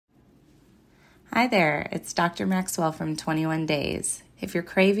Hi there, it's Dr. Maxwell from 21 Days. If you're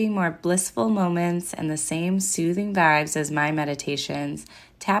craving more blissful moments and the same soothing vibes as my meditations,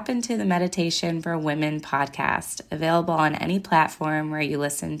 tap into the Meditation for Women podcast, available on any platform where you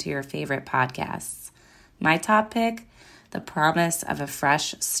listen to your favorite podcasts. My top pick, The Promise of a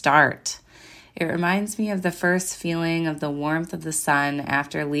Fresh Start. It reminds me of the first feeling of the warmth of the sun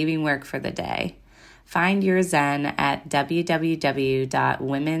after leaving work for the day. Find your Zen at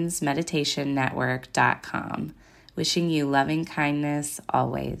www.womensmeditationnetwork.com. Wishing you loving kindness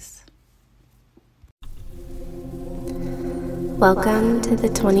always. Welcome to the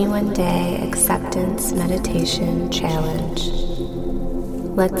 21-Day Acceptance Meditation Challenge.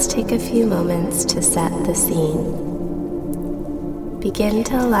 Let's take a few moments to set the scene. Begin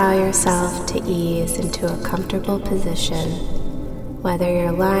to allow yourself to ease into a comfortable position, whether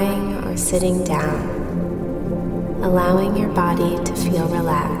you're lying or sitting down, allowing your body to feel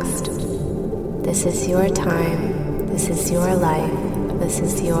relaxed. This is your time, this is your life, this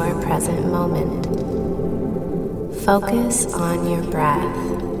is your present moment. Focus on your breath,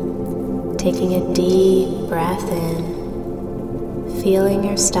 taking a deep breath in, feeling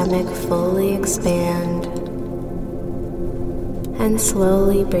your stomach fully expand, and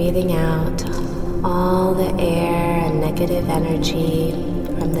slowly breathing out all the air and negative energy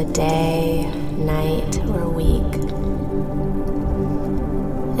from the day, night, or week.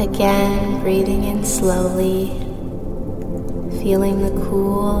 Again, breathing in slowly, feeling the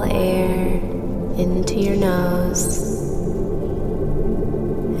cool air into your nose,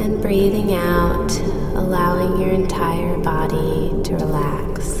 and breathing out, allowing your entire body to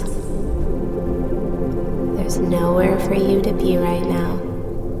relax. There's nowhere for you to be right now.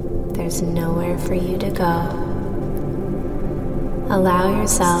 There's nowhere for you to go. Allow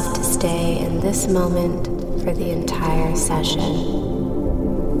yourself to stay in this moment for the entire session.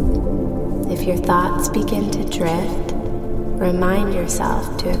 If your thoughts begin to drift, remind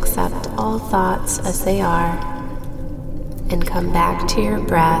yourself to accept all thoughts as they are and come back to your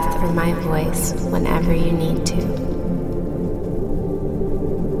breath or my voice whenever you need to.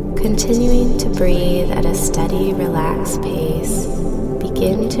 Continuing to breathe at a steady, relaxed pace,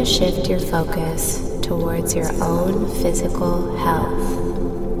 begin to shift your focus towards your own physical health.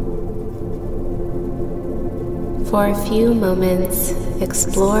 For a few moments,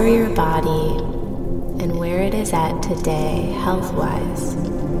 explore your body and where it is at today, health-wise.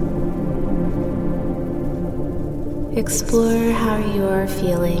 Explore how you are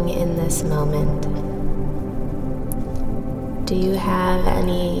feeling in this moment. Do you have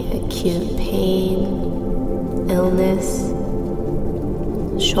any acute pain, illness,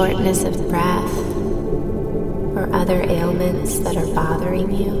 shortness of breath, or other ailments that are bothering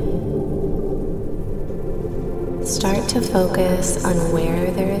you? Start to focus on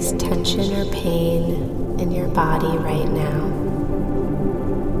where there is tension or pain in your body right now.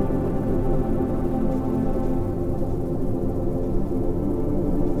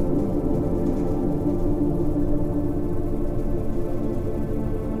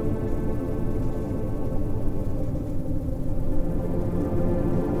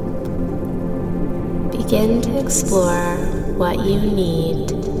 Begin to explore what you need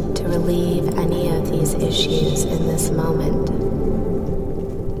to relieve any of these issues in this moment.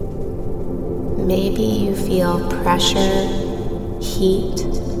 Maybe you feel pressure, heat,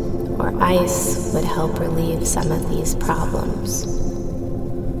 or ice would help relieve some of these problems.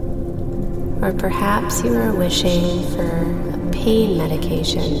 Or perhaps you are wishing for a pain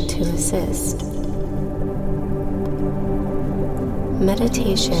medication to assist.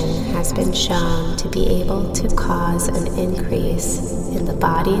 Meditation has been shown to be able to cause an increase in the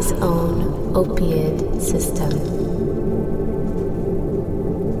body's own opioid system.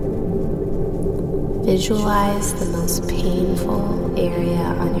 Visualize the most painful area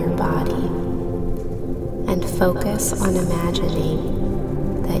on your body and focus on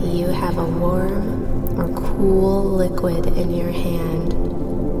imagining that you have a warm or cool liquid in your hand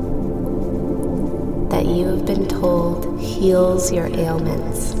that you have been told heals your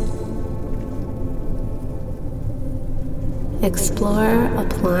ailments. Explore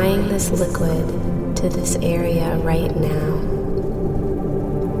applying this liquid to this area right now.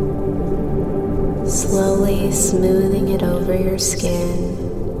 Slowly smoothing it over your skin,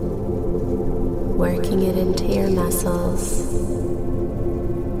 working it into your muscles,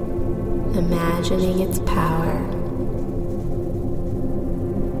 imagining its power.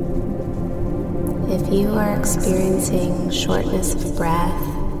 If you are experiencing shortness of breath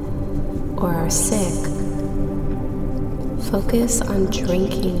or are sick, focus on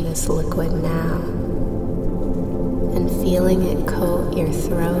drinking this liquid now and feeling it coat your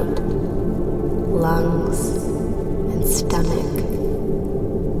throat lungs, and stomach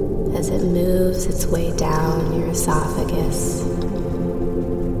as it moves its way down your esophagus.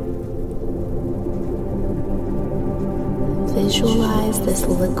 Visualize this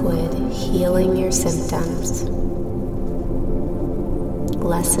liquid healing your symptoms,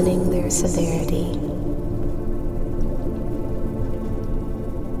 lessening their severity.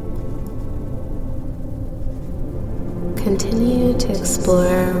 Continue to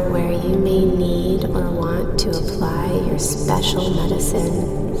explore where you may need or want to apply your special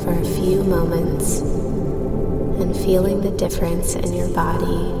medicine for a few moments and feeling the difference in your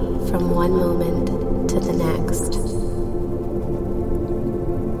body from one moment to the next.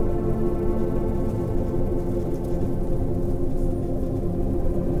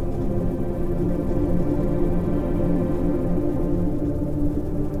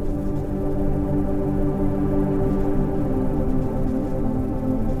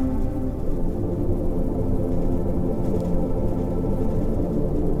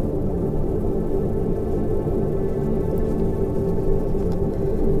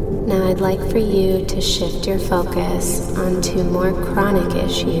 Now I'd like for you to shift your focus onto more chronic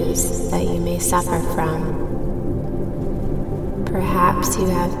issues that you may suffer from. Perhaps you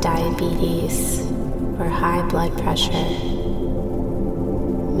have diabetes or high blood pressure.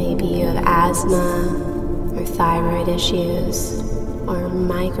 Maybe you have asthma or thyroid issues or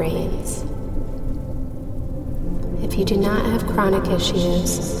migraines. If you do not have chronic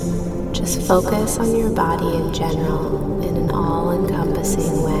issues, just focus on your body in general in an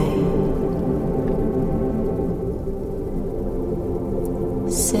all-encompassing way.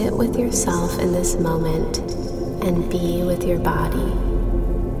 Sit with yourself in this moment and be with your body.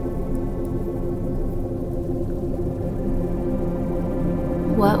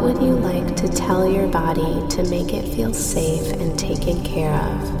 What would you like to tell your body to make it feel safe and taken care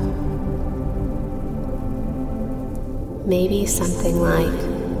of? Maybe something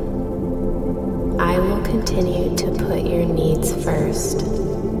like, I will continue to put your needs first.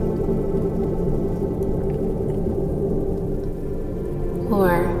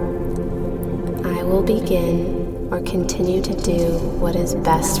 Or, I will begin or continue to do what is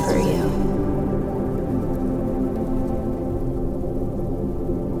best for you.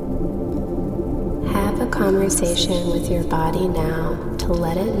 Have a conversation with your body now to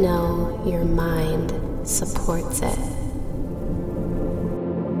let it know your mind supports it.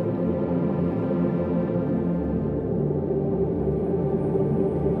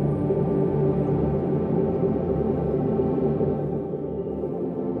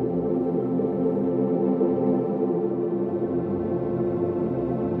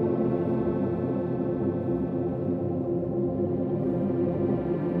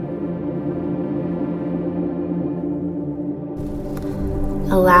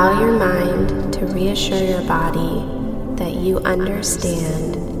 Allow your mind to reassure your body that you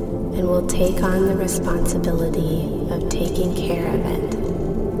understand and will take on the responsibility of taking care of it.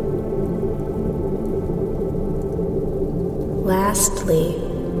 Lastly,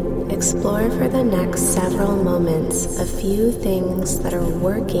 explore for the next several moments a few things that are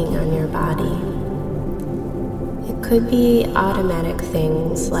working on your body. It could be automatic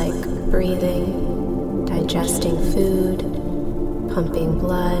things like breathing, digesting food, pumping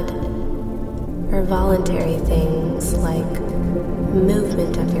blood, or voluntary things like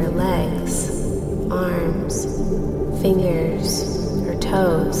movement of your legs, arms, fingers, or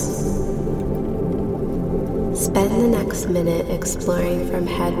toes. Spend the next minute exploring from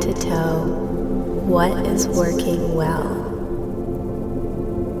head to toe what is working well.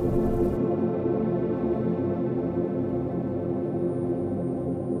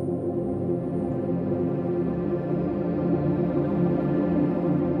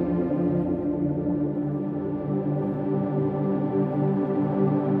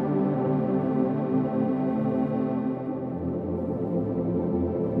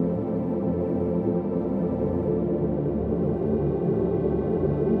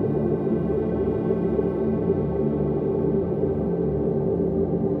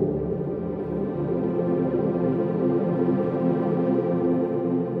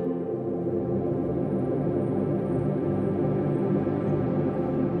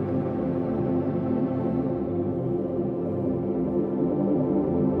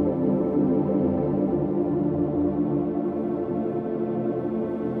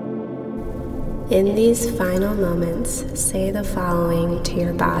 In these final moments, say the following to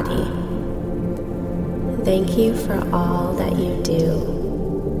your body. Thank you for all that you do.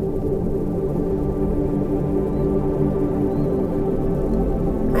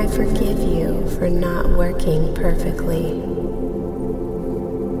 I forgive you for not working perfectly.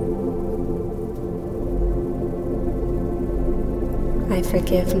 I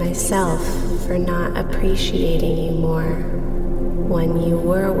forgive myself for not appreciating you more when you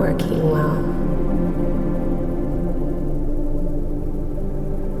were working well.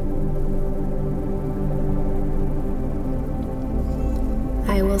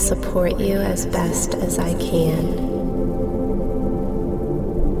 I will support you as best as I can.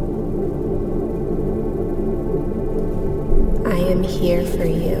 I am here for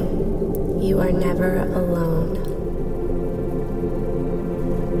you. You are never alone.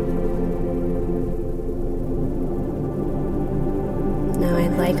 Now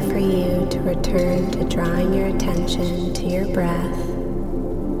I'd like for you to return to drawing your attention to your breath,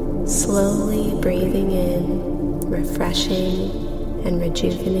 slowly breathing in refreshing and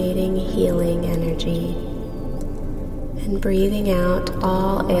rejuvenating healing energy, and breathing out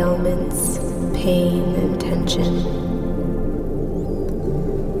all ailments, pain, and tension.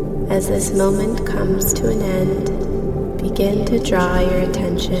 As this moment comes to an end, begin to draw your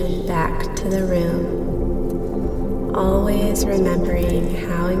attention back to the room, always remembering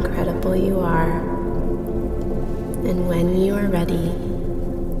how incredible you are. And when you are ready,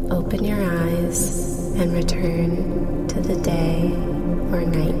 open your eyes and return to the day or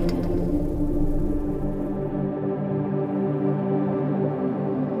night.